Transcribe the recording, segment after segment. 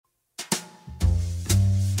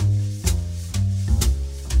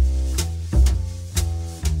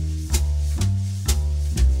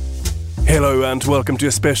Hello and welcome to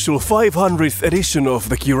a special 500th edition of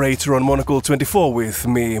The Curator on Monocle 24 with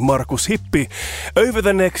me, Markus Hippi. Over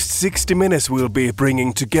the next 60 minutes we'll be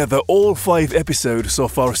bringing together all 5 episodes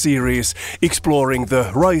of our series exploring the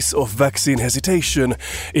rise of vaccine hesitation,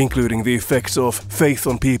 including the effects of faith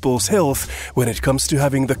on people's health when it comes to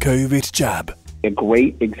having the COVID jab. A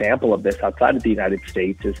great example of this outside of the United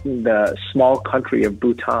States is in the small country of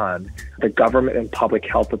Bhutan. The government and public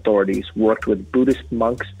health authorities worked with Buddhist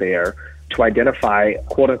monks there to identify,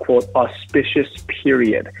 quote-unquote, auspicious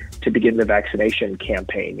period to begin the vaccination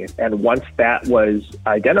campaign. And once that was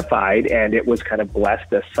identified and it was kind of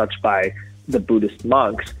blessed as such by the Buddhist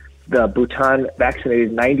monks, the Bhutan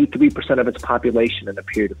vaccinated 93% of its population in a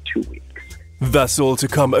period of 2 weeks. That's all to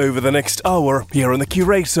come over the next hour here on The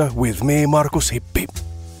Curator with me, Markus Hippi.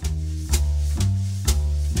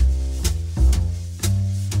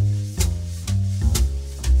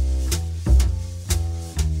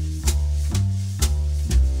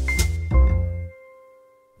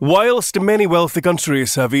 Whilst many wealthy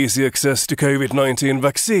countries have easy access to COVID-19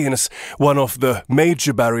 vaccines, one of the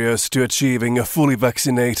major barriers to achieving a fully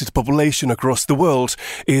vaccinated population across the world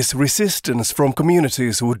is resistance from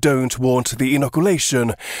communities who don't want the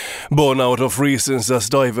inoculation. Born out of reasons as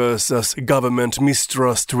diverse as government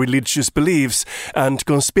mistrust, religious beliefs and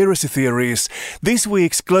conspiracy theories, this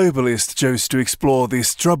week's Globalist chose to explore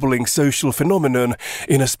this troubling social phenomenon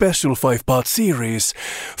in a special 5-part series.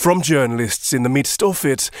 From journalists in the midst of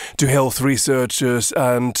it to health researchers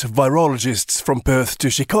and virologists from Perth to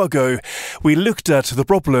Chicago, we looked at the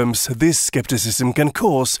problems this skepticism can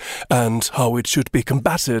cause and how it should be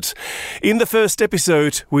combated. In the first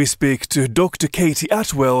episode, we speak to Dr. Katie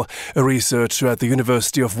Atwell, a researcher at the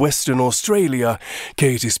University of Western Australia.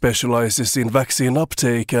 Katie specialises in vaccine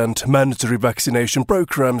uptake and mandatory vaccination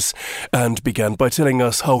programs and began by telling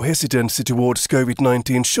us how hesitancy towards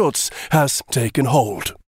COVID-19 shots has taken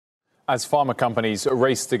hold. As pharma companies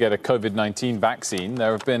race to get a COVID-19 vaccine,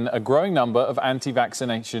 there have been a growing number of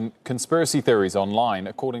anti-vaccination conspiracy theories online,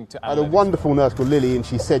 according to... I had a wonderful nurse called Lily, and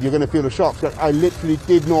she said, "You're going to feel a shock." So I literally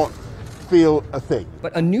did not feel a thing.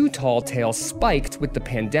 But a new tall tale spiked with the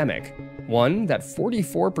pandemic. One that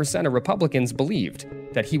 44% of Republicans believed,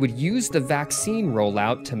 that he would use the vaccine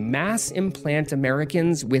rollout to mass implant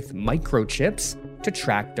Americans with microchips to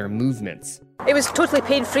track their movements. It was totally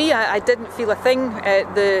pain-free. I didn't feel a thing.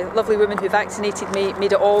 The lovely woman who vaccinated me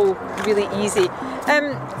made it all really easy.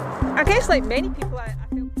 I guess like many people, I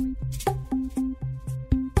feel...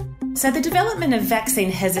 So the development of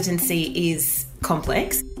vaccine hesitancy is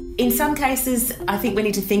complex. In some cases, I think we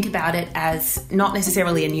need to think about it as not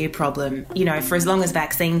necessarily a new problem. You know, for as long as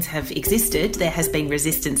vaccines have existed, there has been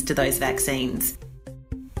resistance to those vaccines.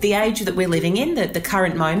 The age that we're living in, the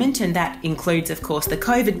current moment, and that includes, of course, the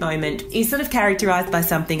COVID moment, is sort of characterised by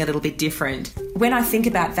something a little bit different. When I think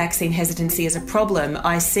about vaccine hesitancy as a problem,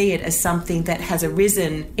 I see it as something that has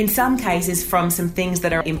arisen, in some cases, from some things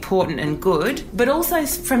that are important and good, but also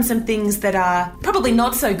from some things that are probably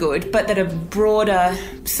not so good, but that are broader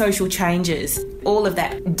social changes. All of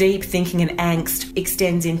that deep thinking and angst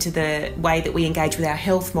extends into the way that we engage with our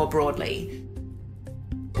health more broadly.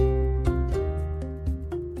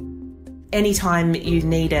 Anytime you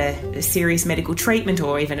need a serious medical treatment,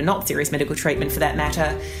 or even a not serious medical treatment for that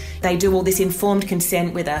matter, they do all this informed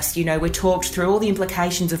consent with us. You know, we're talked through all the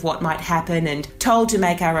implications of what might happen and told to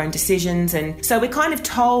make our own decisions. And so we're kind of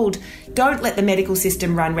told, don't let the medical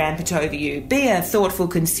system run rampant over you. Be a thoughtful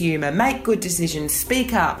consumer, make good decisions,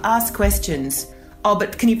 speak up, ask questions. Oh,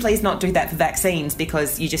 but can you please not do that for vaccines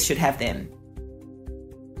because you just should have them?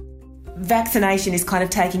 Vaccination is kind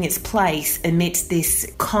of taking its place amidst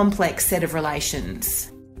this complex set of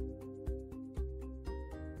relations.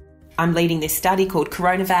 I'm leading this study called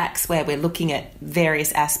CoronaVax, where we're looking at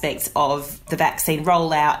various aspects of the vaccine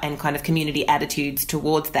rollout and kind of community attitudes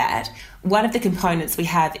towards that. One of the components we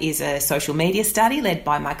have is a social media study led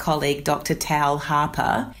by my colleague, Dr. Tal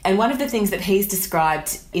Harper. And one of the things that he's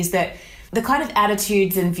described is that the kind of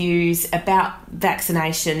attitudes and views about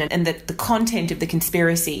vaccination and the content of the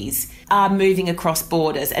conspiracies are moving across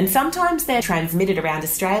borders, and sometimes they're transmitted around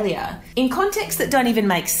Australia in contexts that don't even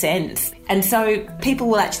make sense. And so people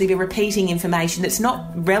will actually be repeating information that's not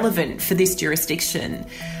relevant for this jurisdiction.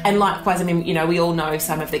 And likewise, I mean, you know, we all know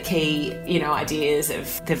some of the key, ideas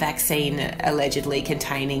of the vaccine allegedly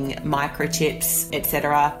containing microchips,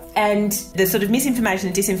 etc. And the sort of misinformation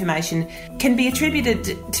and disinformation can be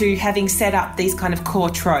attributed to having set up these kind of core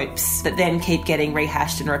tropes that then keep getting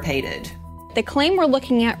rehashed and repeated. The claim we're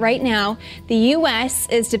looking at right now, the U.S.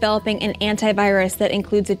 is developing an antivirus that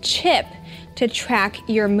includes a chip to track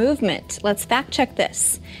your movement. Let's fact check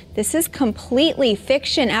this. This is completely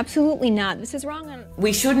fiction. Absolutely not. This is wrong.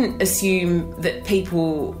 We shouldn't assume that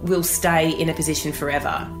people will stay in a position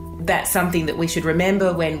forever. That's something that we should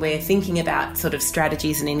remember when we're thinking about sort of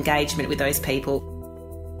strategies and engagement with those people.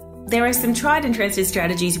 There are some tried and trusted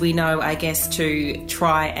strategies we know, I guess, to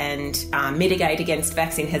try and mitigate against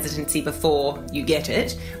vaccine hesitancy before you get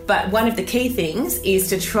it. But one of the key things is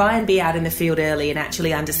to try and be out in the field early and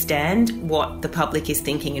actually understand what the public is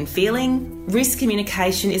thinking and feeling. Risk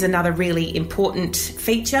communication is another really important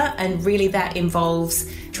feature, and really that involves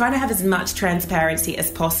trying to have as much transparency as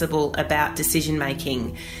possible about decision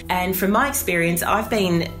making. And from my experience, I've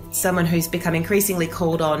been someone who's become increasingly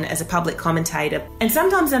called on as a public commentator, and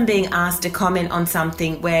sometimes I'm being asked to comment on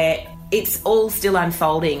something where it's all still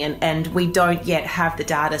unfolding and we don't yet have the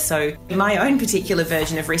data. So my own particular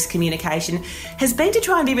version of risk communication has been to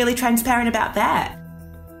try and be really transparent about that.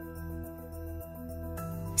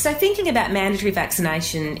 So thinking about mandatory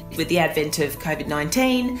vaccination with the advent of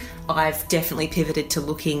COVID-19, I've definitely pivoted to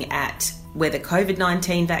looking at whether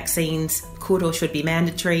COVID-19 vaccines could or should be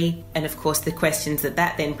mandatory. And of course, the questions that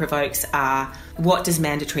then provokes are, what does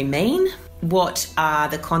mandatory mean? What are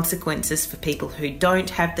the consequences for people who don't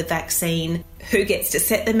have the vaccine? Who gets to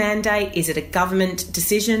set the mandate? Is it a government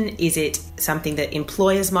decision? Is it something that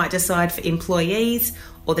employers might decide for employees,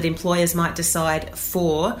 or that employers might decide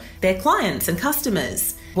for their clients and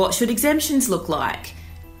customers? What should exemptions look like?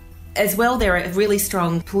 As well, there are really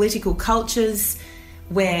strong political cultures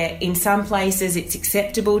where in some places it's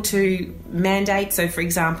acceptable to mandate. So, for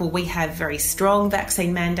example, we have very strong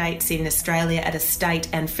vaccine mandates in Australia at a state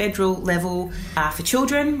and federal level for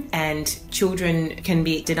children, and children can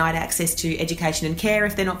be denied access to education and care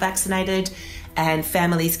if they're not vaccinated, and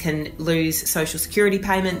families can lose social security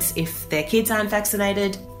payments if their kids aren't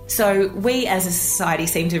vaccinated. So we as a society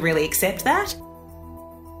seem to really accept that.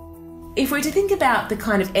 If we're to think about the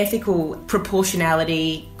kind of ethical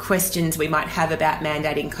proportionality questions we might have about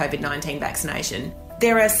mandating COVID-19 vaccination,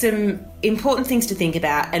 there are some important things to think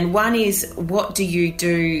about, and one is, what do you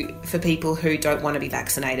do for people who don't want to be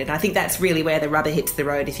vaccinated? And I think that's really where the rubber hits the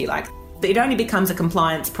road, if you like. It only becomes a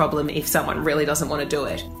compliance problem if someone really doesn't want to do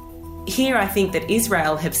it. Here I think that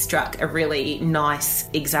Israel have struck a really nice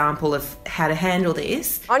example of how to handle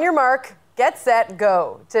this. On your mark, get set,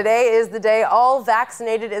 go. Today is the day all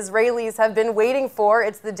vaccinated Israelis have been waiting for.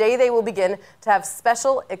 It's the day they will begin to have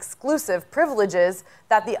special, exclusive privileges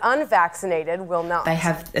that the unvaccinated will not. They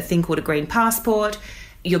have a thing called a green passport.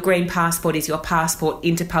 Your green passport is your passport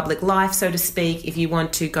into public life, so to speak. If you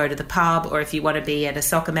want to go to the pub or if you want to be at a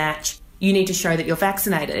soccer match, you need to show that you're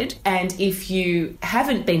vaccinated. And if you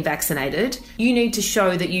haven't been vaccinated, you need to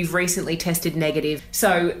show that you've recently tested negative.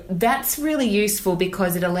 So that's really useful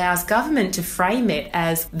because it allows government to frame it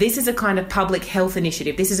as, this is a kind of public health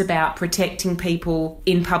initiative. This is about protecting people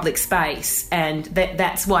in public space. And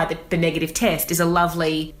that's why the negative test is a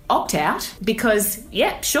lovely opt-out, because,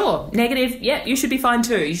 yeah, sure, negative, yeah, you should be fine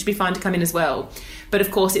too. You should be fine to come in as well. But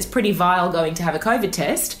of course, it's pretty vile going to have a COVID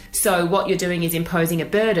test. So what you're doing is imposing a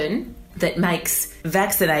burden that makes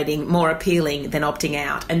vaccinating more appealing than opting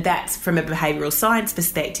out. And that's, from a behavioural science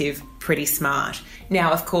perspective, pretty smart.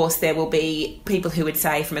 Now, of course, there will be people who would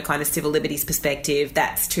say, from a kind of civil liberties perspective,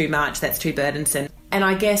 that's too much, that's too burdensome. And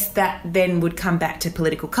I guess that then would come back to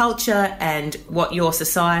political culture and what your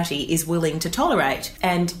society is willing to tolerate.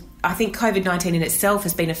 And I think COVID-19 in itself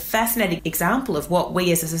has been a fascinating example of what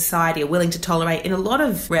we as a society are willing to tolerate in a lot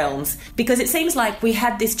of realms, because it seems like we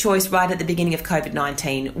had this choice right at the beginning of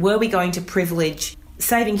COVID-19. Were we going to privilege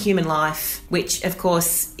saving human life, which of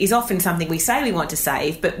course is often something we say we want to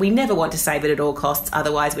save, but we never want to save it at all costs.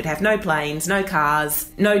 Otherwise we'd have no planes, no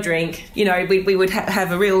cars, no drink. You know, we would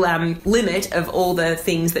have a real limit of all the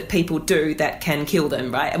things that people do that can kill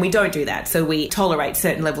them, right? And we don't do that. So we tolerate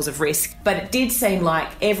certain levels of risk. But it did seem like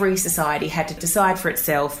every society had to decide for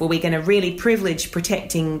itself, were we going to really privilege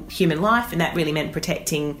protecting human life? And that really meant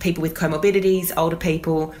protecting people with comorbidities, older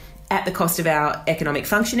people, at the cost of our economic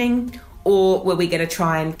functioning? Or were we going to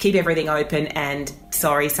try and keep everything open and,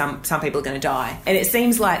 sorry, some people are going to die? And it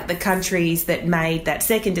seems like the countries that made that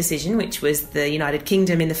second decision, which was the United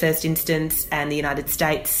Kingdom in the first instance and the United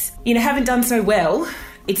States, haven't done so well.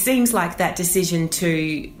 It seems like that decision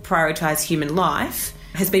to prioritise human life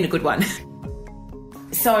has been a good one.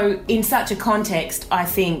 So in such a context, I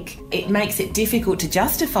think it makes it difficult to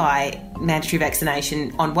justify mandatory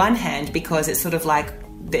vaccination on one hand, because it's sort of like,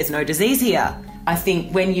 there's no disease here. I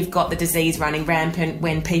think when you've got the disease running rampant,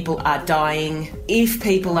 when people are dying, if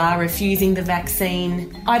people are refusing the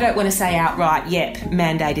vaccine, I don't want to say outright, yep,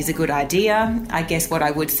 mandate is a good idea. I guess what I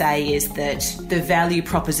would say is that the value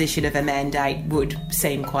proposition of a mandate would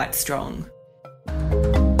seem quite strong.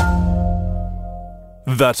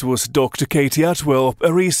 That was Dr. Katie Atwell,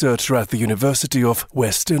 a researcher at the University of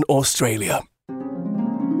Western Australia.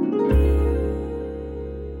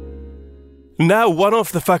 Now, one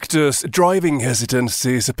of the factors driving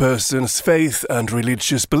hesitancy is a person's faith and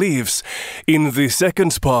religious beliefs. In the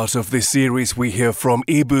second part of this series, we hear from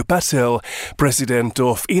Eboo Patel, president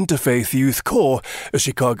of Interfaith Youth Corps, a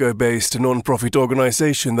Chicago-based non-profit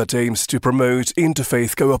organization that aims to promote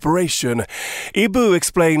interfaith cooperation. Eboo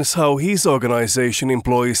explains how his organization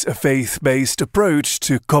employs a faith-based approach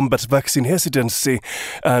to combat vaccine hesitancy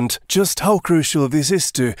and just how crucial this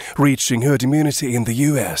is to reaching herd immunity in the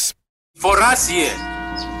US. For us here,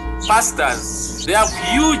 pastors, they have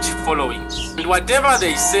huge followings. And whatever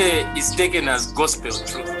they say is taken as gospel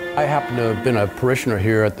truth. I happen to have been a parishioner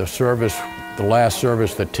here at the last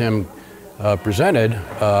service that Tim presented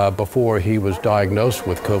before he was diagnosed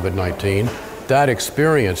with COVID-19. That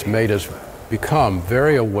experience made us become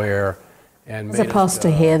very aware and as a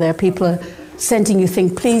pastor here, there are people sending you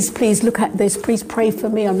things, please look at this, please pray for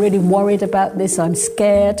me, I'm really worried about this, I'm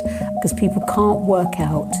scared, because people can't work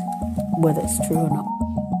out whether it's true or not.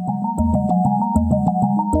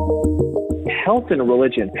 Health and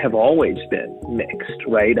religion have always been mixed,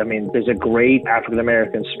 right? I mean, there's a great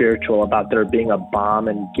African-American spiritual about there being a balm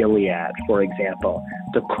in Gilead, for example.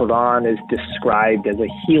 The Quran is described as a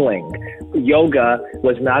healing. Yoga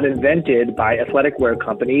was not invented by athletic wear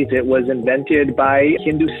companies. It was invented by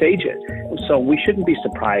Hindu sages. So we shouldn't be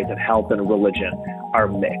surprised that health and religion are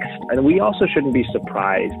mixed. And we also shouldn't be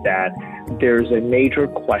surprised that there's a major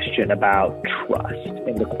question about trust.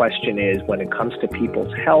 And the question is, when it comes to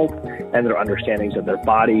people's health and their understandings of their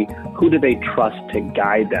body, who do they trust to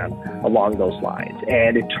guide them along those lines?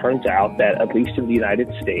 And it turns out that, at least in the United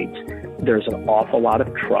States, there's an awful lot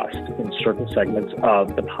of trust in certain segments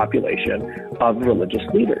of the population of religious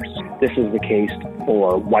leaders. This is the case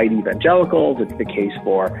for white evangelicals. It's the case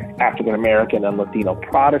for African American and Latino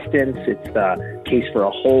Protestants. It's the case for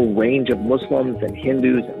a whole range of Muslims and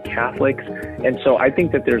Hindus and Catholics. And so I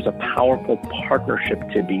think that there's a powerful partnership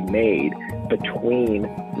to be made between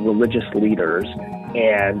religious leaders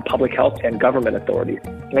and public health and government authorities.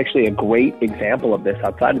 And actually, a great example of this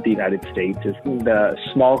outside of the United States is the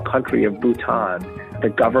small country of Bhutan. The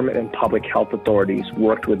government and public health authorities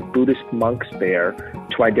worked with Buddhist monks there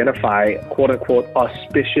to identify, quote-unquote,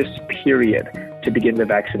 auspicious period to begin the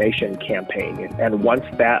vaccination campaign. And once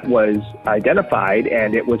that was identified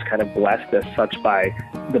and it was kind of blessed as such by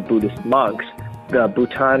the Buddhist monks, the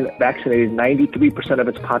Bhutan vaccinated 93% of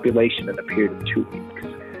its population in a period of 2 weeks.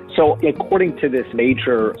 So according to this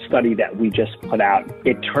major study that we just put out,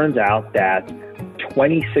 it turns out that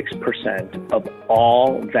 26% of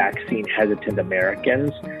all vaccine-hesitant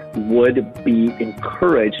Americans would be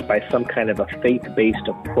encouraged by some kind of a faith-based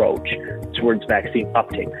approach towards vaccine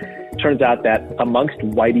uptake. It turns out that amongst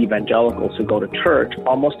white evangelicals who go to church,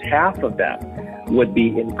 almost half of them would be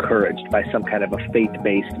encouraged by some kind of a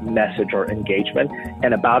faith-based message or engagement,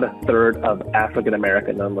 and about a third of African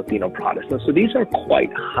American and Latino Protestants. So these are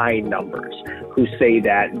quite high numbers who say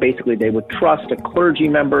that basically they would trust a clergy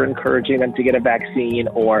member encouraging them to get a vaccine,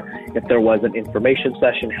 or if there was an information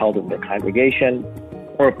session held in their congregation,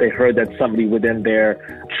 or if they heard that somebody within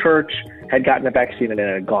their church had gotten a vaccine and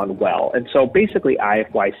it had gone well. And so basically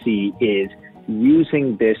IFYC is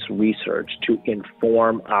using this research to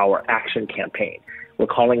inform our action campaign. We're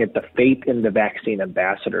calling it the Faith in the Vaccine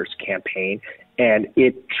Ambassadors campaign, and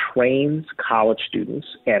it trains college students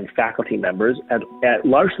and faculty members at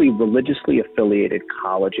largely religiously affiliated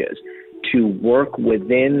colleges to work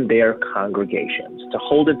within their congregations, to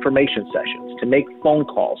hold information sessions, to make phone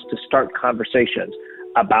calls, to start conversations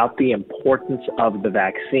about the importance of the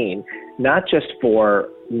vaccine, not just for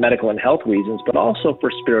medical and health reasons, but also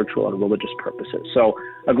for spiritual and religious purposes. So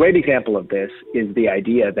a great example of this is the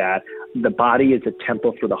idea that the body is a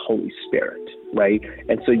temple for the Holy Spirit, right?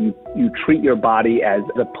 And so you treat your body as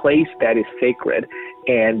the place that is sacred.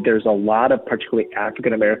 And there's a lot of particularly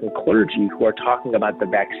African American clergy who are talking about the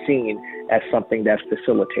vaccine as something that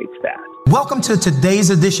facilitates that. Welcome to today's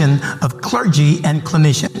edition of Clergy and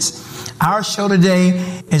Clinicians. Our show today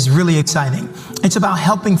is really exciting. It's about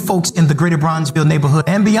helping folks in the greater Bronzeville neighborhood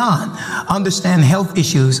and beyond understand health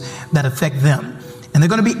issues that affect them. And they're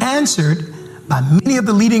going to be answered by many of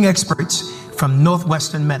the leading experts from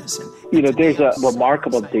Northwestern Medicine. There's a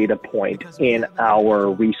remarkable data point in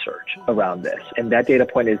our research around this. And that data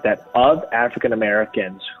point is that of African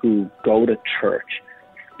Americans who go to church,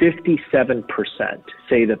 57%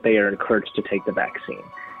 say that they are encouraged to take the vaccine.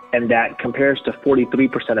 And that compares to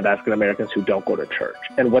 43% of African Americans who don't go to church.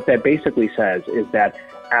 And what that basically says is that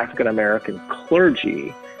African American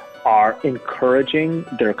clergy are encouraging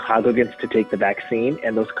their congregants to take the vaccine,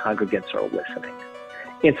 and those congregants are listening.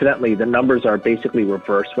 Incidentally, the numbers are basically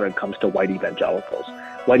reversed when it comes to white evangelicals.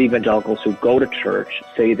 White evangelicals who go to church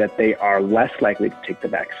say that they are less likely to take the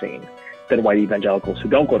vaccine than white evangelicals who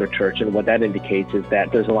don't go to church. And what that indicates is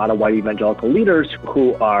that there's a lot of white evangelical leaders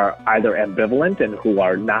who are either ambivalent and who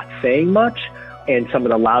are not saying much, and some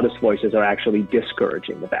of the loudest voices are actually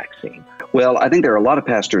discouraging the vaccine. Well, I think there are a lot of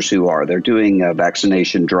pastors who are. They're doing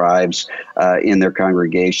vaccination drives in their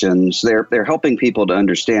congregations. They're helping people to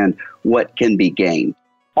understand what can be gained.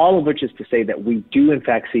 All of which is to say that we do, in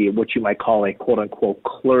fact, see what you might call a quote-unquote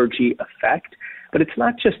clergy effect. But it's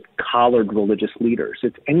not just collared religious leaders.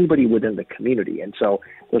 It's anybody within the community. And so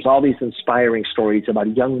there's all these inspiring stories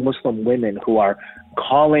about young Muslim women who are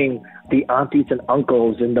calling the aunties and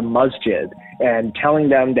uncles in the masjid and telling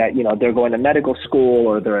them that, they're going to medical school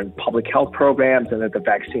or they're in public health programs and that the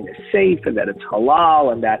vaccine is safe and that it's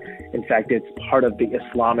halal and that, in fact, it's part of the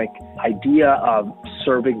Islamic idea of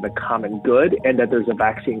serving the common good and that there's a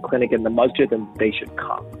vaccine clinic in the masjid and they should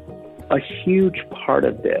come. A huge part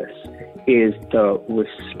of this is the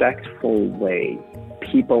respectful way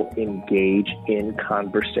people engage in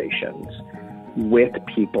conversations with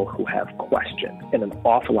people who have questions. And an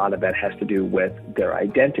awful lot of that has to do with their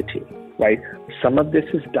identity, right? Some of this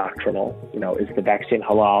is doctrinal. Is the vaccine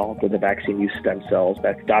halal? Did the vaccine use stem cells?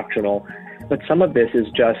 That's doctrinal. But some of this is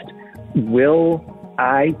just, will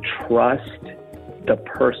I trust the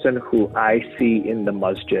person who I see in the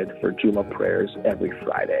masjid for Jummah prayers every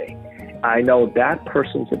Friday? I know that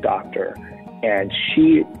person's a doctor, and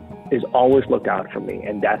she is always looked out for me,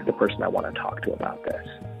 and that's the person I want to talk to about this.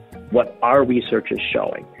 What our research is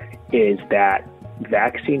showing is that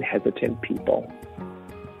vaccine-hesitant people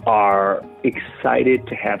are excited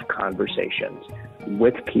to have conversations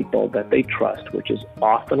with people that they trust, which is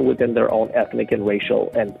often within their own ethnic and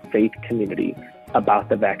racial and faith community, about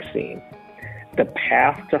the vaccine. The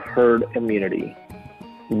path to herd immunity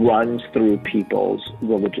runs through people's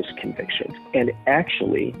religious convictions. And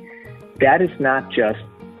actually, that is not just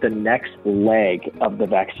the next leg of the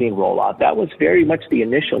vaccine rollout. That was very much the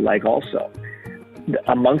initial leg also.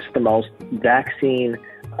 Amongst the most vaccine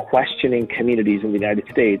questioning communities in the United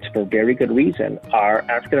States, for very good reason, are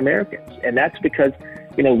African Americans. And that's because,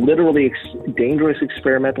 literally dangerous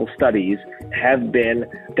experimental studies have been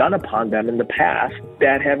done upon them in the past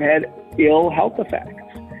that have had ill health effects.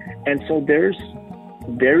 And so there's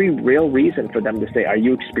very real reason for them to say, are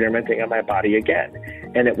you experimenting on my body again?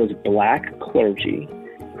 And it was Black clergy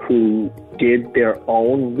who did their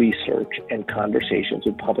own research and conversations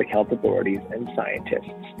with public health authorities and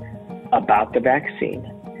scientists about the vaccine,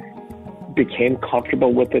 became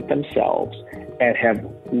comfortable with it themselves, and have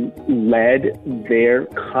led their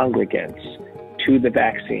congregants to the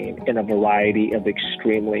vaccine in a variety of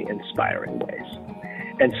extremely inspiring ways.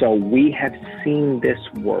 And so we have seen this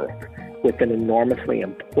work with an enormously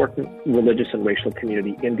important religious and racial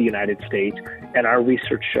community in the United States, and our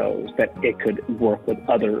research shows that it could work with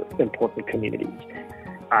other important communities.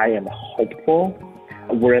 I am hopeful.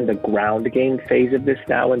 We're in the ground game phase of this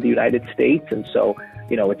now in the United States, and so,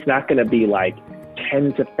 it's not going to be like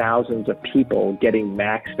tens of thousands of people getting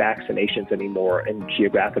max vaccinations anymore in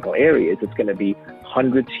geographical areas. It's going to be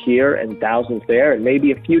hundreds here and thousands there, and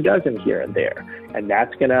maybe a few dozen here and there. And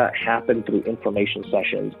that's going to happen through information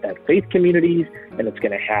sessions at faith communities, and it's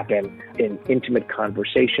going to happen in intimate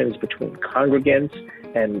conversations between congregants.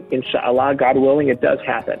 And inshallah, God willing, it does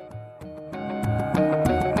happen.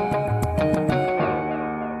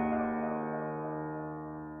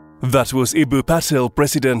 That was Ibu Patel,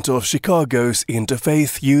 president of Chicago's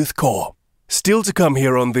Interfaith Youth Corps. Still to come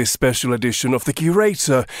here on this special edition of The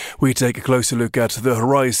Curator, we take a closer look at the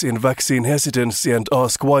rise in vaccine hesitancy and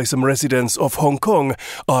ask why some residents of Hong Kong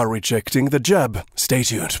are rejecting the jab. Stay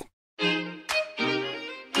tuned.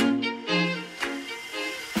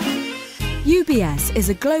 UBS is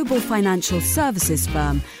a global financial services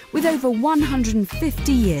firm with over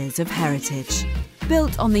 150 years of heritage.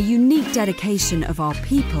 Built on the unique dedication of our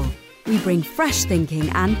people, we bring fresh thinking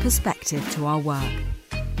and perspective to our work.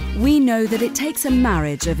 We know that it takes a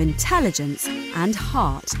marriage of intelligence and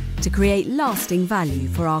heart to create lasting value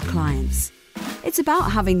for our clients. It's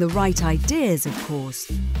about having the right ideas, of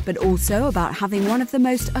course, but also about having one of the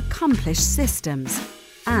most accomplished systems.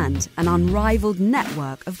 and an unrivaled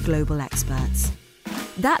network of global experts.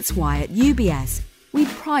 That's why at UBS, we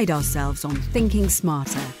pride ourselves on thinking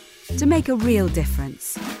smarter to make a real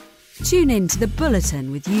difference. Tune in to The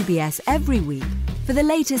Bulletin with UBS every week for the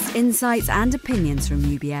latest insights and opinions from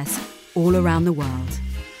UBS all around the world.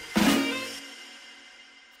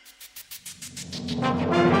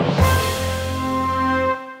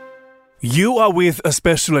 You are with a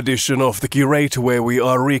special edition of The Curator where we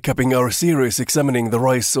are recapping our series examining the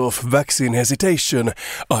rise of vaccine hesitation.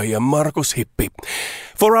 I am Markus Hippi.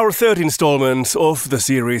 For our third installment of the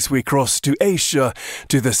series, we cross to Asia,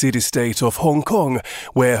 to the city-state of Hong Kong,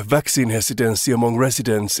 where vaccine hesitancy among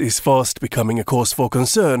residents is fast becoming a cause for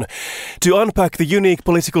concern. To unpack the unique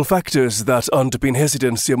political factors that underpin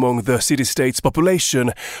hesitancy among the city-state's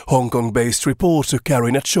population, Hong Kong-based reporter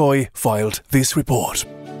Karina Choi filed this report.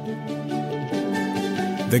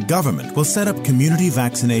 The government will set up community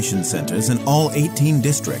vaccination centres in all 18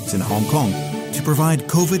 districts in Hong Kong to provide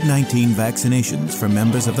COVID-19 vaccinations for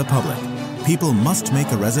members of the public. People must make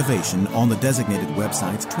a reservation on the designated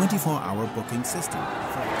website's 24-hour booking system.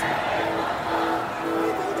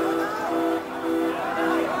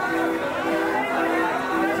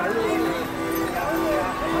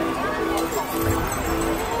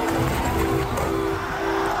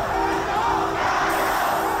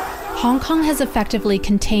 Hong Kong has effectively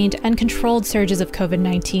contained and controlled surges of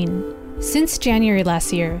COVID-19. Since January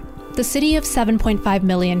last year, the city of 7.5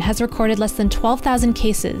 million has recorded less than 12,000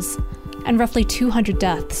 cases and roughly 200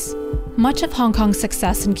 deaths. Much of Hong Kong's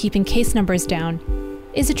success in keeping case numbers down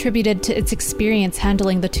is attributed to its experience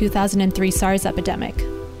handling the 2003 SARS epidemic.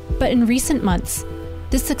 But in recent months,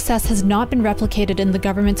 this success has not been replicated in the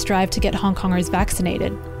government's drive to get Hong Kongers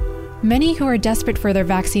vaccinated. Many who are desperate for their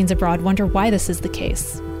vaccines abroad wonder why this is the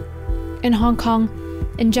case. In Hong Kong,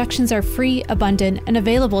 injections are free, abundant, and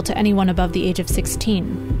available to anyone above the age of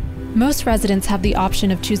 16. Most residents have the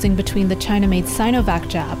option of choosing between the China-made Sinovac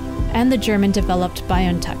jab and the German-developed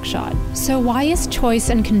BioNTech shot. So why is choice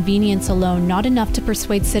and convenience alone not enough to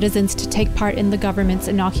persuade citizens to take part in the government's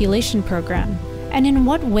inoculation program? And in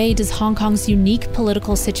what way does Hong Kong's unique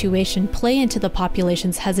political situation play into the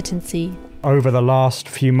population's hesitancy? Over the last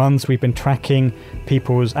few months, we've been tracking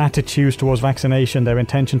people's attitudes towards vaccination, their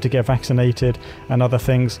intention to get vaccinated, and other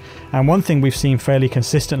things. And one thing we've seen fairly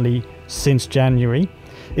consistently since January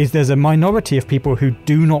is there's a minority of people who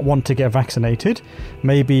do not want to get vaccinated.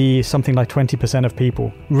 Maybe something like 20% of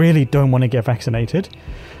people really don't want to get vaccinated.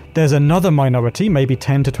 There's another minority, maybe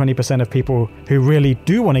 10 to 20% of people who really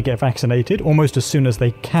do want to get vaccinated almost as soon as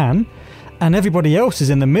they can. And everybody else is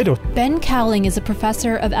in the middle. Ben Cowling is a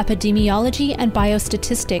professor of epidemiology and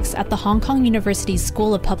biostatistics at the Hong Kong University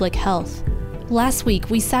School of Public Health. Last week,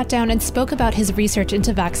 we sat down and spoke about his research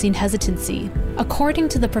into vaccine hesitancy. According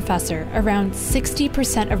to the professor, around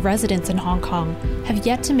 60% of residents in Hong Kong have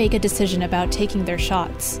yet to make a decision about taking their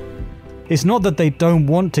shots. It's not that they don't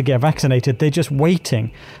want to get vaccinated, they're just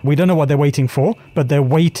waiting. We don't know what they're waiting for, but they're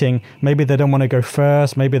waiting. Maybe they don't want to go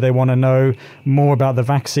first, maybe they want to know more about the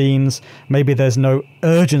vaccines, maybe there's no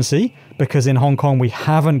urgency, because in Hong Kong we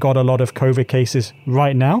haven't got a lot of COVID cases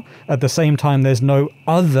right now. At the same time, there's no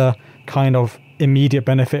other kind of immediate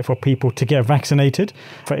benefit for people to get vaccinated.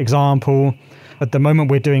 For example, at the moment,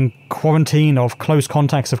 we're doing quarantine of close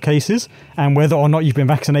contacts of cases, and whether or not you've been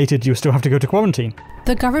vaccinated, you still have to go to quarantine.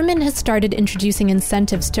 The government has started introducing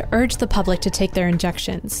incentives to urge the public to take their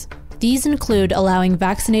injections. These include allowing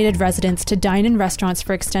vaccinated residents to dine in restaurants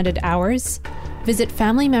for extended hours, visit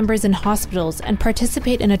family members in hospitals, and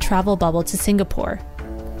participate in a travel bubble to Singapore.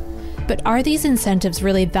 But are these incentives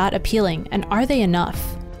really that appealing, and are they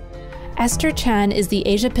enough? Esther Chan is the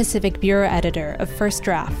Asia-Pacific Bureau Editor of First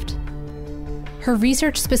Draft. Her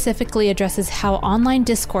research specifically addresses how online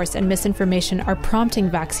discourse and misinformation are prompting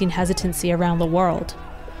vaccine hesitancy around the world.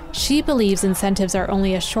 She believes incentives are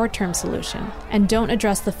only a short-term solution and don't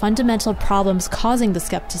address the fundamental problems causing the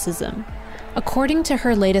skepticism. According to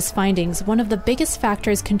her latest findings, one of the biggest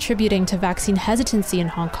factors contributing to vaccine hesitancy in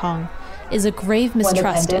Hong Kong is a grave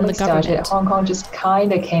mistrust in the government. Hong Kong just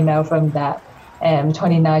kind of came out from that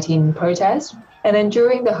 2019 protest. And then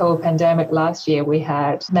during the whole pandemic last year, we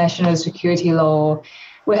had national security law.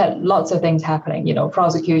 We had lots of things happening,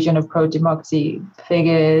 prosecution of pro-democracy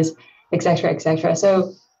figures, et cetera, et cetera.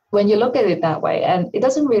 So when you look at it that way, and it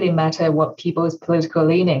doesn't really matter what people's political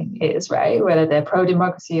leaning is, right? Whether they're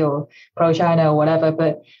pro-democracy or pro-China or whatever.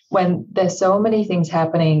 But when there's so many things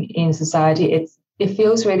happening in society, it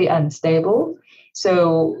feels really unstable.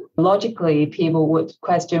 So logically, people would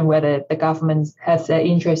question whether the government has their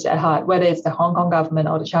interests at heart, whether it's the Hong Kong government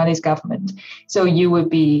or the Chinese government. So you would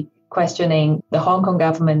be questioning the Hong Kong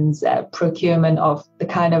government's procurement of the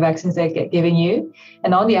kind of vaccines they're giving you.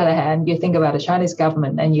 And on the other hand, you think about the Chinese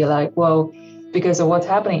government and you're like, well, because of what's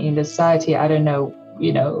happening in the society, I don't know,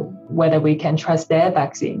 whether we can trust their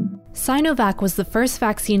vaccine. Sinovac was the first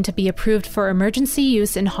vaccine to be approved for emergency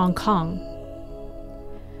use in Hong Kong.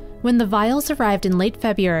 When the vials arrived in late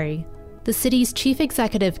February, the city's chief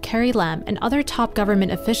executive, Carrie Lam, and other top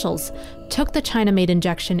government officials took the China-made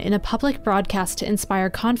injection in a public broadcast to inspire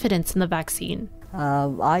confidence in the vaccine.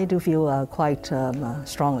 I do feel quite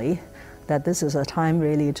strongly that this is a time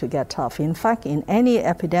really to get tough. In fact, in any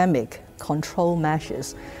epidemic control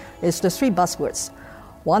measures, it's the three buzzwords.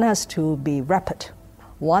 One has to be rapid,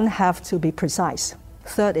 one has to be precise,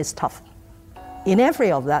 third is tough. In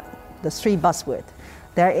every of that, the three buzzwords,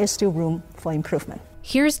 there is still room for improvement.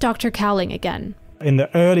 Here's Dr. Cowling again. In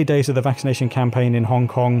the early days of the vaccination campaign in Hong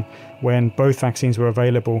Kong, when both vaccines were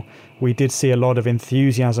available, we did see a lot of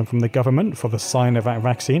enthusiasm from the government for the Sinovac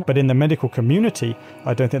vaccine. But in the medical community,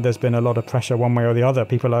 I don't think there's been a lot of pressure one way or the other.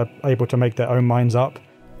 People are able to make their own minds up.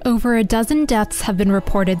 Over a dozen deaths have been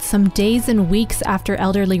reported some days and weeks after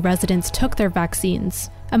elderly residents took their vaccines,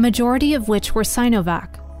 a majority of which were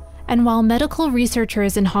Sinovac. And while medical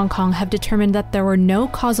researchers in Hong Kong have determined that there were no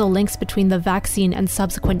causal links between the vaccine and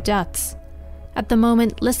subsequent deaths, at the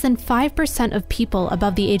moment, less than 5% of people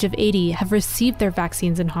above the age of 80 have received their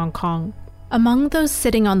vaccines in Hong Kong. Among those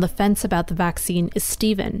sitting on the fence about the vaccine is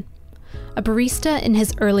Stephen, a barista in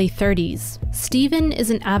his early 30s. Stephen is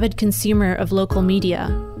an avid consumer of local media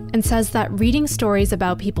and says that reading stories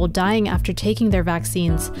about people dying after taking their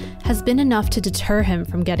vaccines has been enough to deter him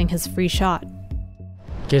from getting his free shot.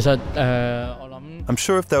 I'm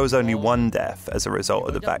sure if there was only one death as a result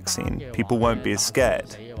of the vaccine, people won't be as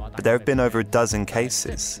scared. But there have been over a dozen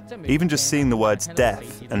cases. Even just seeing the words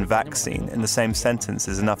death and vaccine in the same sentence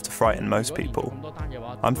is enough to frighten most people.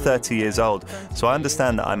 I'm 30 years old, so I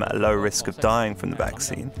understand that I'm at a low risk of dying from the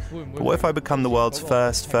vaccine. But what if I become the world's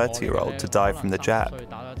first 30-year-old to die from the jab?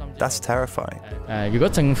 That's terrifying.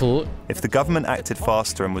 If the government acted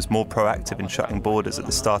faster and was more proactive in shutting borders at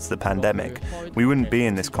the start of the pandemic, we wouldn't be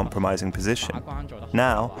in this compromising position.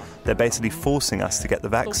 Now, they're basically forcing us to get the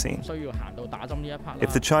vaccine.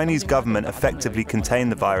 If the Chinese government effectively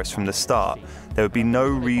contained the virus from the start, there would be no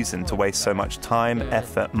reason to waste so much time,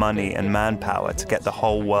 effort, money, and manpower to get the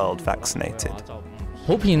whole world vaccinated.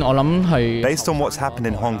 Based on what's happened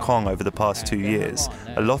in Hong Kong over the past 2 years,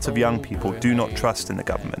 a lot of young people do not trust in the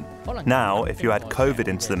government. Now, if you add COVID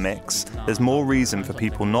into the mix, there's more reason for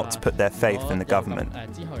people not to put their faith in the government.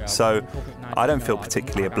 So, I don't feel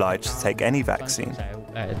particularly obliged to take any vaccine.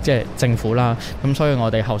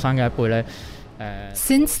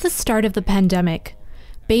 Since the start of the pandemic,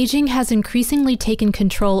 Beijing has increasingly taken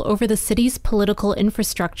control over the city's political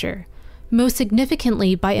infrastructure, most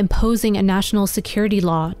significantly by imposing a national security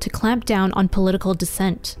law to clamp down on political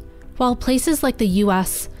dissent. While places like the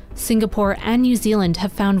US, Singapore, and New Zealand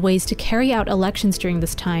have found ways to carry out elections during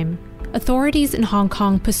this time, authorities in Hong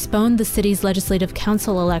Kong postponed the city's legislative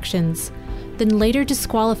council elections, then later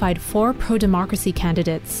disqualified 4 pro-democracy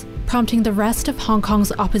candidates, prompting the rest of Hong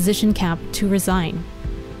Kong's opposition camp to resign.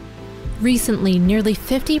 Recently, nearly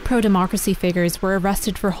 50 pro-democracy figures were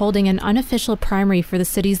arrested for holding an unofficial primary for the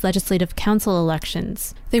city's legislative council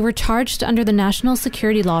elections. They were charged under the national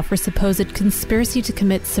security law for supposed conspiracy to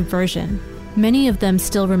commit subversion. Many of them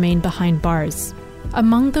still remain behind bars.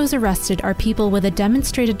 Among those arrested are people with a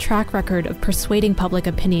demonstrated track record of persuading public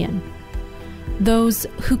opinion. Those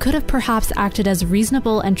who could have perhaps acted as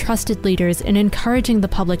reasonable and trusted leaders in encouraging the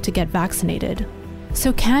public to get vaccinated.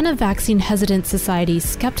 So can a vaccine-hesitant society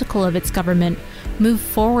skeptical of its government move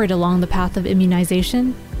forward along the path of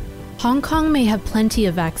immunization? Hong Kong may have plenty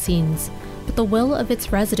of vaccines, but the will of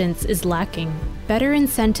its residents is lacking. Better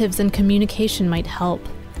incentives and communication might help,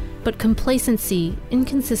 but complacency,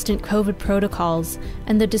 inconsistent COVID protocols,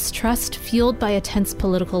 and the distrust fueled by a tense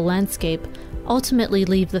political landscape ultimately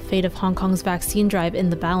leave the fate of Hong Kong's vaccine drive in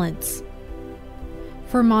the balance.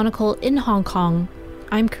 For Monocle in Hong Kong,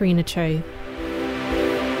 I'm Karina Choi.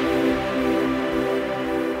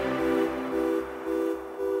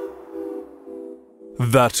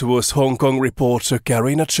 That was Hong Kong reporter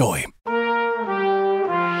Karina Choi.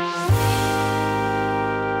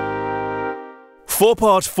 For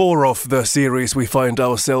part 4 of the series, we find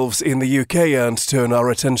ourselves in the UK and turn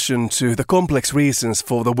our attention to the complex reasons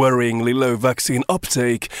for the worryingly low vaccine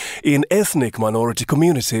uptake in ethnic minority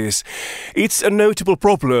communities. It's a notable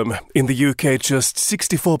problem. In the UK, just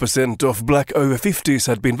 64% of black over 50s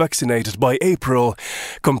had been vaccinated by April,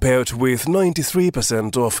 compared with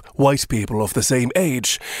 93% of white people of the same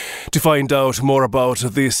age. To find out more about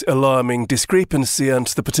this alarming discrepancy and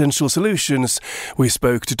the potential solutions, we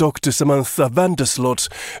spoke to Dr. Samantha Vanderslot,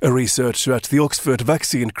 a researcher at the Oxford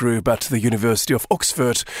Vaccine Group at the University of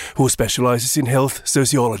Oxford, who specialises in health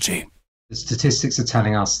sociology. The statistics are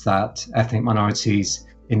telling us that ethnic minorities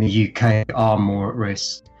in the UK are more at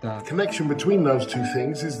risk. The connection between those two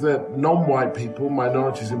things is that non-white people,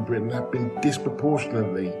 minorities in Britain, have been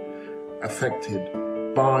disproportionately affected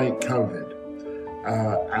by COVID.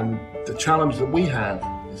 And the challenge that we have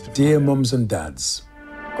is to... Dear mums and dads,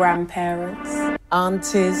 grandparents,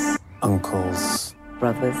 aunties, uncles,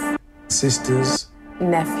 brothers, sisters,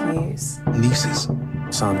 nephews, nieces,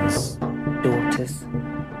 sons, daughters,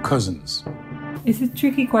 cousins. It's a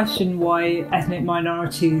tricky question why ethnic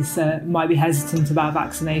minorities might be hesitant about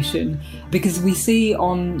vaccination, because we see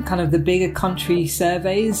on kind of the bigger country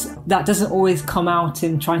surveys that doesn't always come out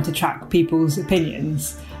in trying to track people's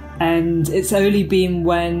opinions. And it's only been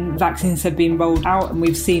when vaccines have been rolled out and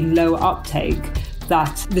we've seen lower uptake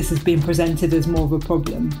that this has been presented as more of a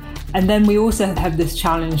problem. And then we also have this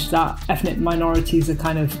challenge that ethnic minorities are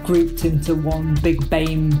kind of grouped into one big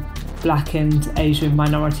BAME, Black and Asian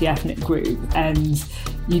minority ethnic group. And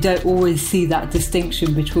you don't always see that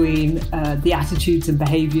distinction between the attitudes and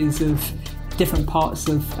behaviours of different parts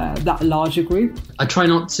of that larger group. I try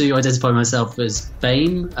not to identify myself as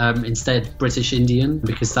BAME, instead British Indian,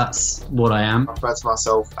 because that's what I am. I refer to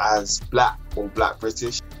myself as Black or Black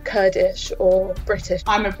British. Kurdish or British.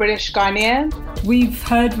 I'm a British Ghanaian. We've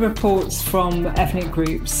heard reports from ethnic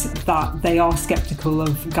groups that they are sceptical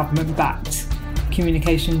of government-backed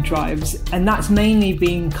communication drives, and that's mainly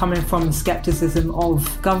been coming from scepticism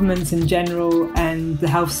of governments in general and the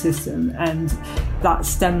health system, and that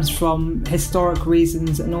stems from historic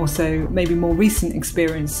reasons and also maybe more recent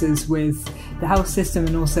experiences with the health system.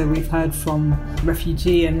 And also we've heard from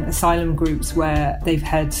refugee and asylum groups where they've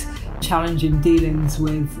had challenging dealings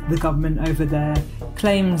with the government over their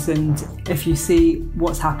claims. And if you see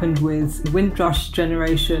what's happened with the Windrush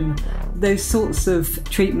generation, those sorts of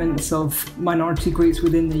treatments of minority groups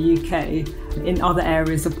within the UK in other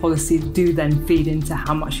areas of policy do then feed into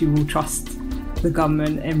how much you will trust the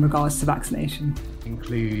government in regards to vaccination.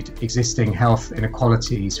 Include existing health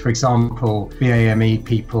inequalities. For example, BAME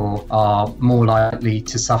people are more likely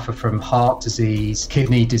to suffer from heart disease,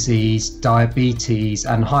 kidney disease, diabetes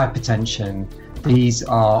and hypertension. These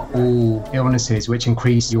are all illnesses which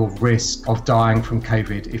increase your risk of dying from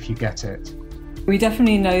COVID if you get it. We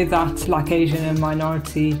definitely know that Black, Asian and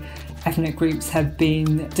minority ethnic groups have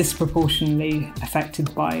been disproportionately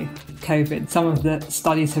affected by COVID. Some of the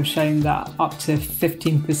studies have shown that up to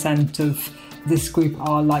 15% of this group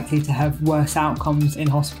are likely to have worse outcomes in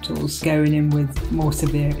hospitals, going in with more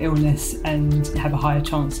severe illness and have a higher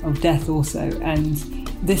chance of death also. And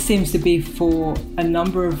this seems to be for a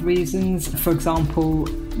number of reasons. For example,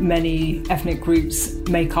 many ethnic groups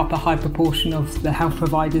make up a high proportion of the health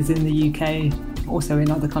providers in the UK, also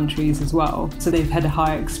in other countries as well. So they've had a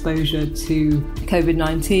higher exposure to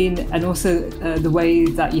COVID-19, and also the way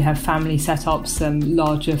that you have family setups,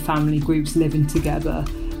 larger family groups living together,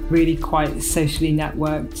 really quite socially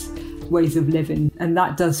networked ways of living. And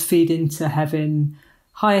that does feed into having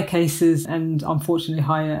higher cases and unfortunately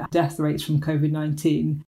higher death rates from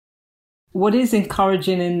COVID-19. What is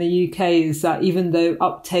encouraging in the UK is that even though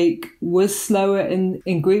uptake was slower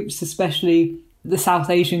in groups, especially the South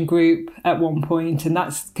Asian group at one point, and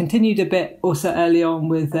that's continued a bit also early on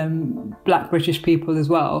with Black British people as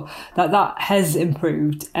well, that has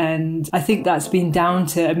improved. And I think that's been down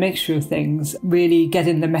to a mixture of things, really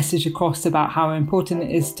getting the message across about how important it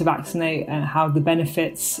is to vaccinate and how the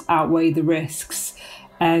benefits outweigh the risks,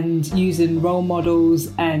 and using role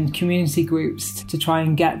models and community groups to try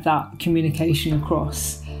and get that communication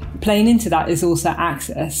across. Playing into that is also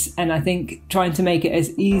access, and I think trying to make it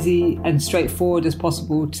as easy and straightforward as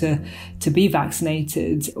possible to be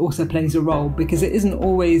vaccinated also plays a role, because it isn't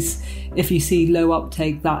always, if you see low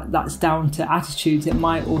uptake, that's down to attitudes. It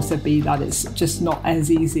might also be that it's just not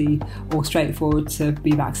as easy or straightforward to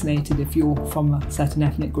be vaccinated if you're from a certain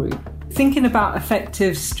ethnic group. Thinking about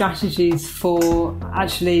effective strategies for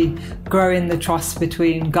actually growing the trust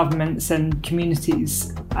between governments and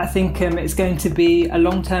communities, I think it's going to be a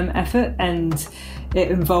long-term effort, and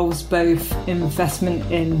it involves both investment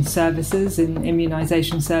in services, in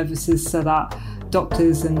immunisation services, so that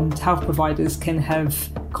doctors and health providers can have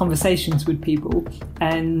conversations with people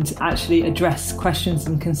and actually address questions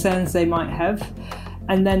and concerns they might have.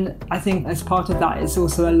 And then I think as part of that, it's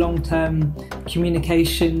also a long-term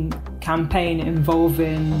communication campaign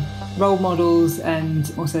involving role models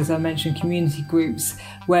and also, as I mentioned, community groups,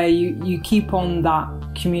 where you keep on that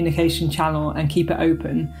communication channel and keep it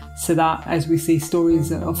open so that as we see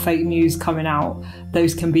stories of fake news coming out,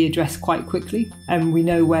 those can be addressed quite quickly. And we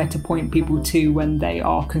know where to point people to when they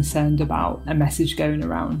are concerned about a message going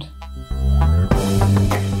around.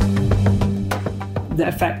 The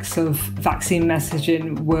effects of vaccine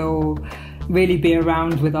messaging will really be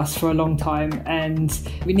around with us for a long time, and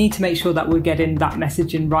we need to make sure that we're getting that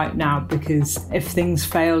messaging right now, because if things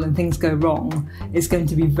fail and things go wrong, it's going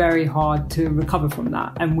to be very hard to recover from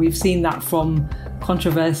that. And we've seen that from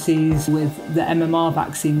controversies with the MMR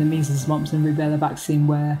vaccine, the measles, mumps and rubella vaccine,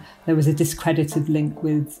 where there was a discredited link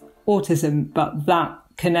with autism, but that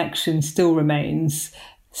connection still remains.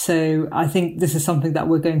 So I think this is something that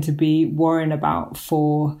we're going to be worrying about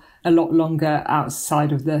for a lot longer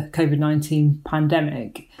outside of the COVID-19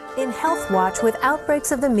 pandemic. In Health Watch, with outbreaks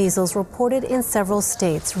of the measles reported in several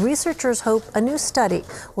states, researchers hope a new study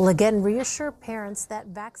will again reassure parents that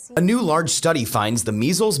vaccine... A new large study finds the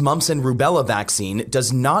measles, mumps, and rubella vaccine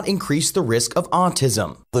does not increase the risk of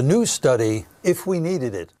autism. The new study, if we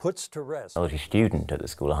needed it, puts to rest... I was a student at the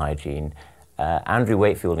School of Hygiene. Andrew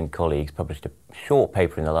Wakefield and colleagues published a short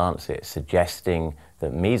paper in The Lancet suggesting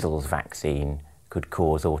that measles vaccine could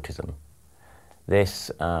cause autism.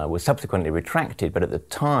 This was subsequently retracted, but at the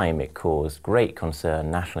time it caused great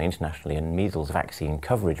concern nationally, internationally, and measles vaccine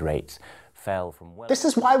coverage rates fell from... This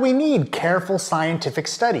is why we need careful scientific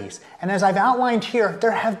studies. And as I've outlined here,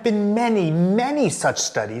 there have been many such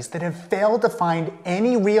studies that have failed to find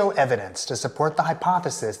any real evidence to support the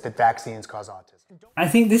hypothesis that vaccines cause autism. I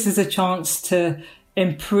think this is a chance to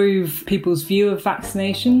improve people's view of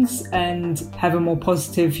vaccinations and have a more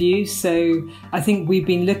positive view. So I think we've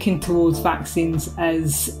been looking towards vaccines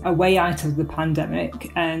as a way out of the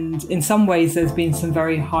pandemic, and in some ways there's been some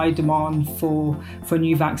very high demand for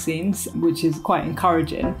new vaccines, which is quite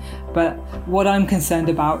encouraging. But what I'm concerned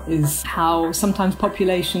about is how sometimes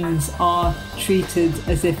populations are treated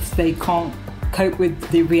as if they can't cope with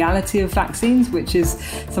the reality of vaccines, which is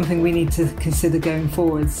something we need to consider going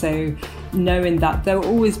forward. So knowing that there will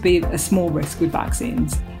always be a small risk with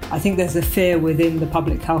vaccines. I think there's a fear within the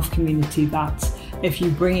public health community that if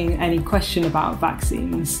you bring in any question about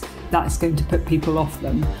vaccines, that's going to put people off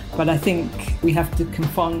them. But I think we have to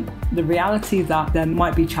confront the reality that there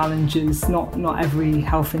might be challenges. Not every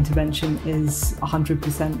health intervention is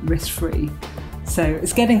 100% risk-free. So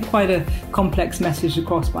it's getting quite a complex message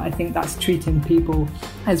across, but I think that's treating people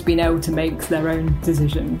as being able to make their own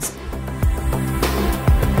decisions.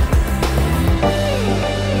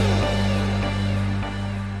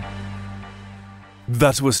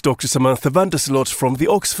 That was Dr. Samantha van der Slot from the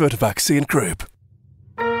Oxford Vaccine Group.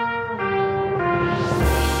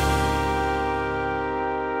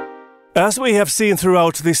 As we have seen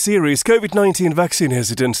throughout this series, COVID-19 vaccine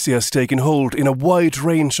hesitancy has taken hold in a wide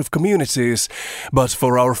range of communities. But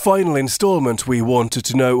for our final installment, we wanted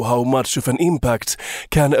to know how much of an impact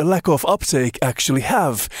can a lack of uptake actually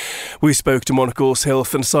have. We spoke to Monocle's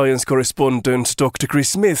health and science correspondent Dr. Chris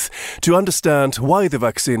Smith to understand why the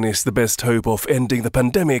vaccine is the best hope of ending the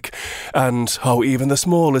pandemic and how even the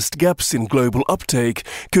smallest gaps in global uptake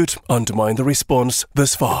could undermine the response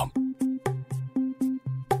thus far.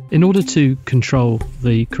 In order to control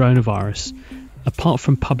the coronavirus, apart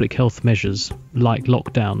from public health measures like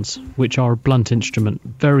lockdowns, which are a blunt instrument,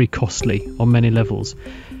 very costly on many levels,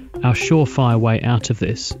 our surefire way out of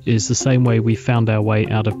this is the same way we found our way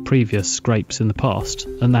out of previous scrapes in the past,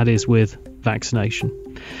 and that is with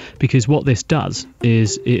vaccination. Because what this does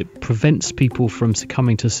is it prevents people from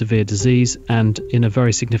succumbing to severe disease, and in a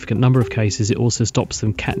very significant number of cases it also stops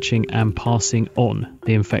them catching and passing on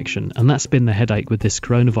the infection. And that's been the headache with this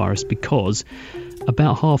coronavirus, because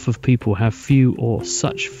about half of people have few or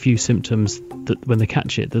such few symptoms that when they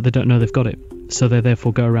catch it that they don't know they've got it, so they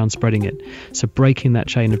therefore go around spreading it. So breaking that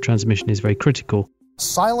chain of transmission is very critical.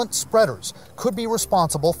 Silent spreaders could be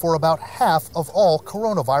responsible for about half of all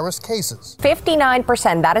coronavirus cases.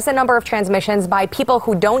 59%, that is the number of transmissions by people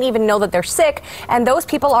who don't even know that they're sick, and those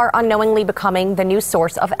people are unknowingly becoming the new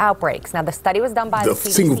source of outbreaks. Now, the study was done by the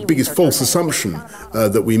single biggest false assumption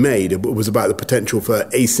that we made was about the potential for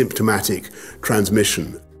asymptomatic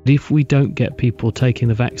transmission. If we don't get people taking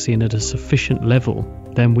the vaccine at a sufficient level,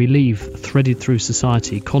 then we leave threaded through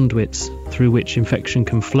society conduits through which infection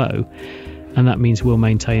can flow. And that means we'll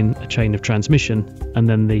maintain a chain of transmission, and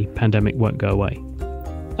then the pandemic won't go away.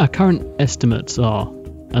 Our current estimates are,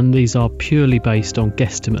 and these are purely based on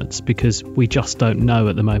guesstimates because we just don't know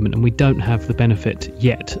at the moment and we don't have the benefit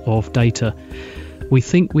yet of data. We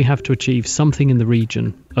think we have to achieve something in the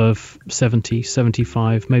region of 70,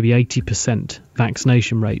 75, maybe 80%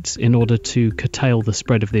 vaccination rates in order to curtail the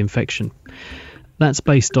spread of the infection. That's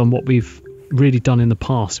based on what we've really done in the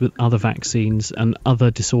past with other vaccines and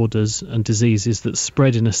other disorders and diseases that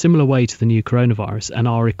spread in a similar way to the new coronavirus and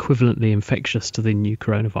are equivalently infectious to the new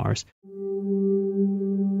coronavirus.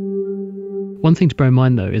 One thing to bear in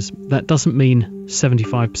mind, though, is that doesn't mean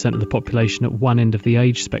 75% of the population at one end of the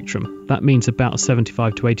age spectrum. That means about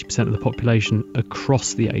 75 to 80% of the population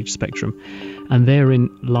across the age spectrum. And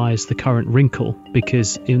therein lies the current wrinkle,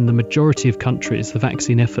 because in the majority of countries, the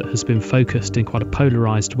vaccine effort has been focused in quite a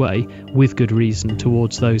polarised way, with good reason,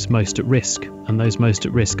 towards those most at risk. And those most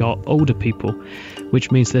at risk are older people,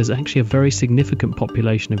 which means there's actually a very significant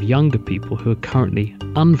population of younger people who are currently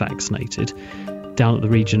unvaccinated, down at the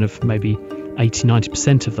region of maybe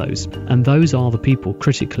 80-90% of those, and those are the people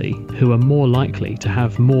critically who are more likely to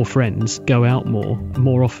have more friends, go out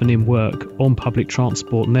more often in work, on public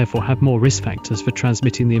transport, and therefore have more risk factors for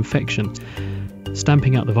transmitting the infection.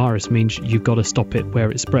 Stamping out the virus means you've got to stop it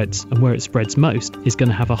where it spreads, and where it spreads most is going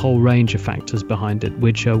to have a whole range of factors behind it,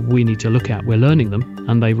 which we need to look at. We're learning them,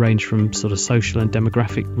 and they range from sort of social and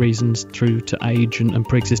demographic reasons through to age and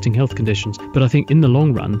pre-existing health conditions. But I think in the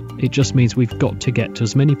long run, it just means we've got to get to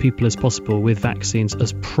as many people as possible with vaccines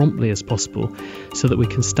as promptly as possible, so that we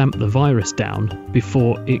can stamp the virus down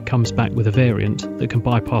before it comes back with a variant that can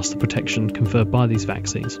bypass the protection conferred by these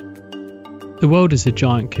vaccines. The world is a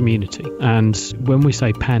giant community, and when we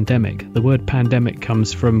say pandemic, the word pandemic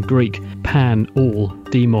comes from Greek pan, all,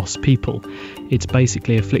 demos, people. It's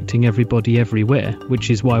basically afflicting everybody everywhere,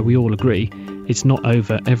 which is why we all agree it's not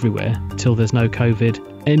over everywhere till there's no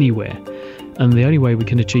COVID anywhere. And the only way we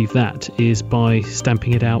can achieve that is by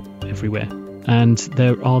stamping it out everywhere. And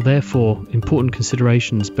there are therefore important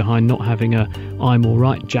considerations behind not having a I'm all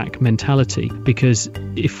right Jack mentality, because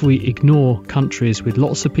if we ignore countries with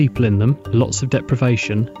lots of people in them, lots of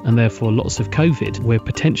deprivation, and therefore lots of COVID, we're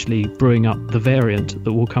potentially brewing up the variant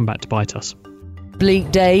that will come back to bite us.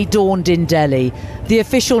 Bleak day dawned in Delhi. The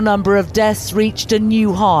official number of deaths reached a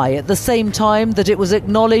new high at the same time that it was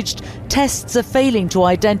acknowledged tests are failing to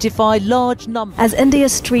identify large numbers. As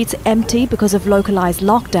India's streets empty because of localized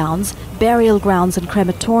lockdowns, burial grounds and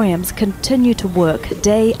crematoriums continue to work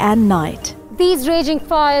day and night. These raging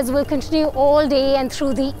fires will continue all day and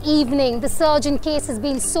through the evening. The surge in cases has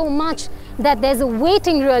been so much that there's a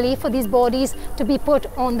waiting really for these bodies to be put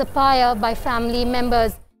on the pyre by family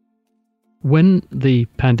members. When the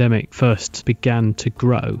pandemic first began to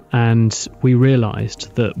grow and we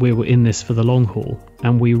realised that we were in this for the long haul,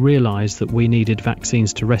 and we realised that we needed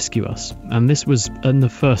vaccines to rescue us, and this was in the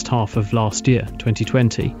first half of last year,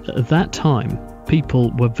 2020, at that time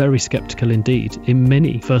people were very sceptical indeed in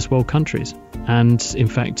many first world countries. And in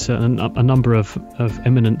fact, a number of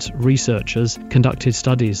eminent researchers conducted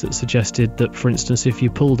studies that suggested that, for instance, if you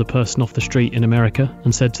pulled a person off the street in America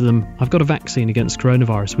and said to them, I've got a vaccine against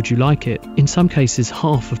coronavirus, would you like it? In some cases,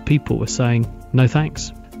 half of people were saying, no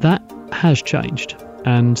thanks. That has changed.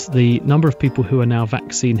 And the number of people who are now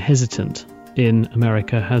vaccine hesitant in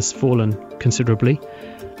America has fallen considerably.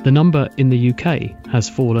 The number in the UK has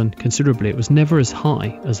fallen considerably. It was never as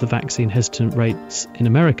high as the vaccine hesitant rates in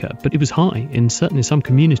America, but it was high in certainly some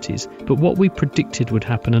communities. But what we predicted would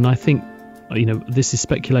happen, and I think, this is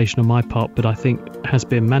speculation on my part, but I think has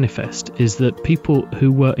been manifest, is that people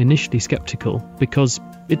who were initially sceptical, because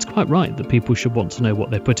it's quite right that people should want to know what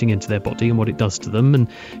they're putting into their body and what it does to them, and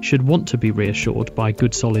should want to be reassured by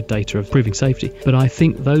good solid data of proving safety. But I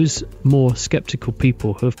think those more sceptical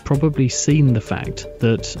people have probably seen the fact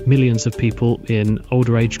that millions of people in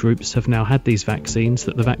older age groups have now had these vaccines,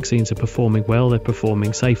 that the vaccines are performing well, they're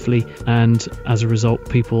performing safely, and as a result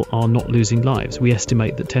people are not losing lives. We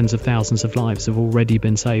estimate that tens of thousands of lives have already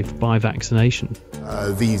been saved by vaccination.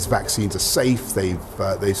 These vaccines are safe,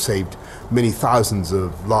 they've saved many thousands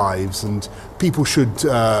of lives, and people should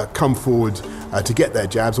come forward to get their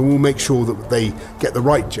jabs, and we'll make sure that they get the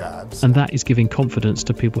right jabs. And that is giving confidence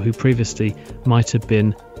to people who previously might have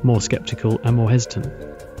been more sceptical and more hesitant.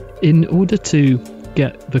 In order to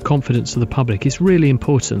get the confidence of the public, it's really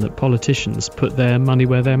important that politicians put their money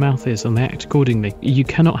where their mouth is and they act accordingly. You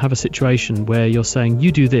cannot have a situation where you're saying,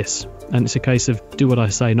 you do this, and it's a case of do what I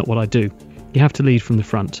say, not what I do. You have to lead from the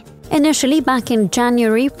front. Initially, back in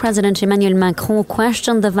January, President Emmanuel Macron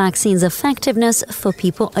questioned the vaccine's effectiveness for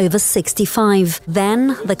people over 65.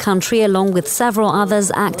 Then, the country, along with several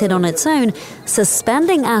others, acted on its own,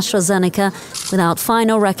 suspending AstraZeneca without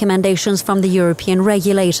final recommendations from the European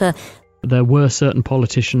regulator. There were certain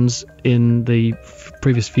politicians in the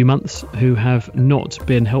previous few months who have not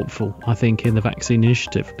been helpful, I think, in the vaccine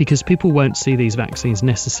initiative, because people won't see these vaccines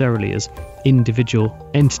necessarily as individual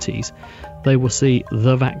entities. They will see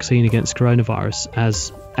the vaccine against coronavirus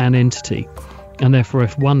as an entity, and therefore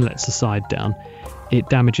if one lets the side down, it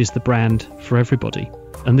damages the brand for everybody.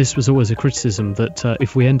 And this was always a criticism that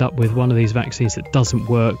if we end up with one of these vaccines that doesn't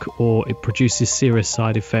work, or it produces serious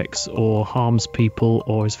side effects, or harms people,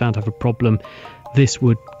 or is found to have a problem, this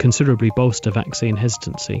would considerably bolster vaccine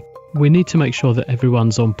hesitancy. We need to make sure that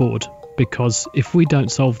everyone's on board, because if we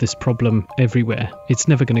don't solve this problem everywhere, it's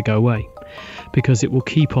never going to go away, because it will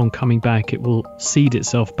keep on coming back. It will seed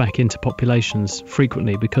itself back into populations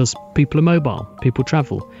frequently, because people are mobile, people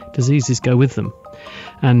travel, diseases go with them.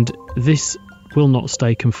 And this will not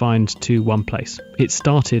stay confined to one place. It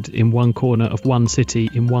started in one corner of one city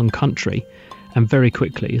in one country, and very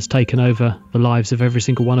quickly has taken over the lives of every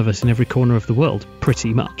single one of us in every corner of the world,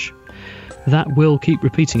 pretty much. That will keep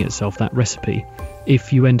repeating itself, that recipe,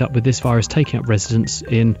 if you end up with this virus taking up residence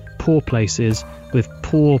in poor places with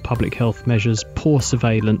poor public health measures, poor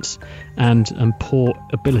surveillance, and poor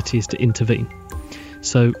abilities to intervene.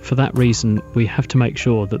 So for that reason, we have to make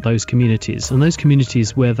sure that those communities, and those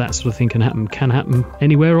communities where that sort of thing can happen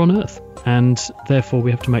anywhere on Earth. And therefore we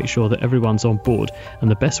have to make sure that everyone's on board. And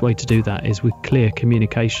the best way to do that is with clear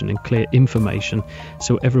communication and clear information,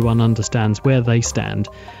 so everyone understands where they stand,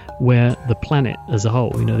 where the planet as a whole,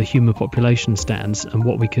 the human population stands, and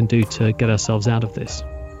what we can do to get ourselves out of this.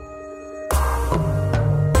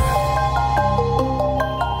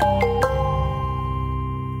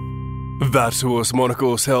 That was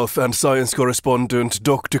Monocle's health and science correspondent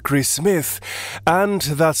Dr. Chris Smith. And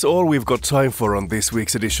that's all we've got time for on this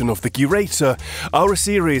week's edition of The Curator. Our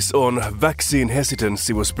series on vaccine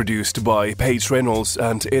hesitancy was produced by Paige Reynolds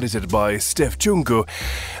and edited by Steph Chungu.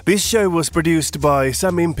 This show was produced by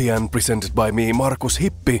Sam Impey and presented by me, Markus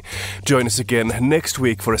Hippi. Join us again next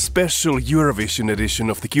week for a special Eurovision edition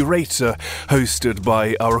of The Curator, hosted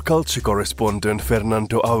by our culture correspondent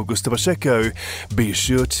Fernando Augusto Pacheco. Be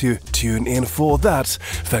sure to tune in for that.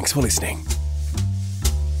 Thanks for listening.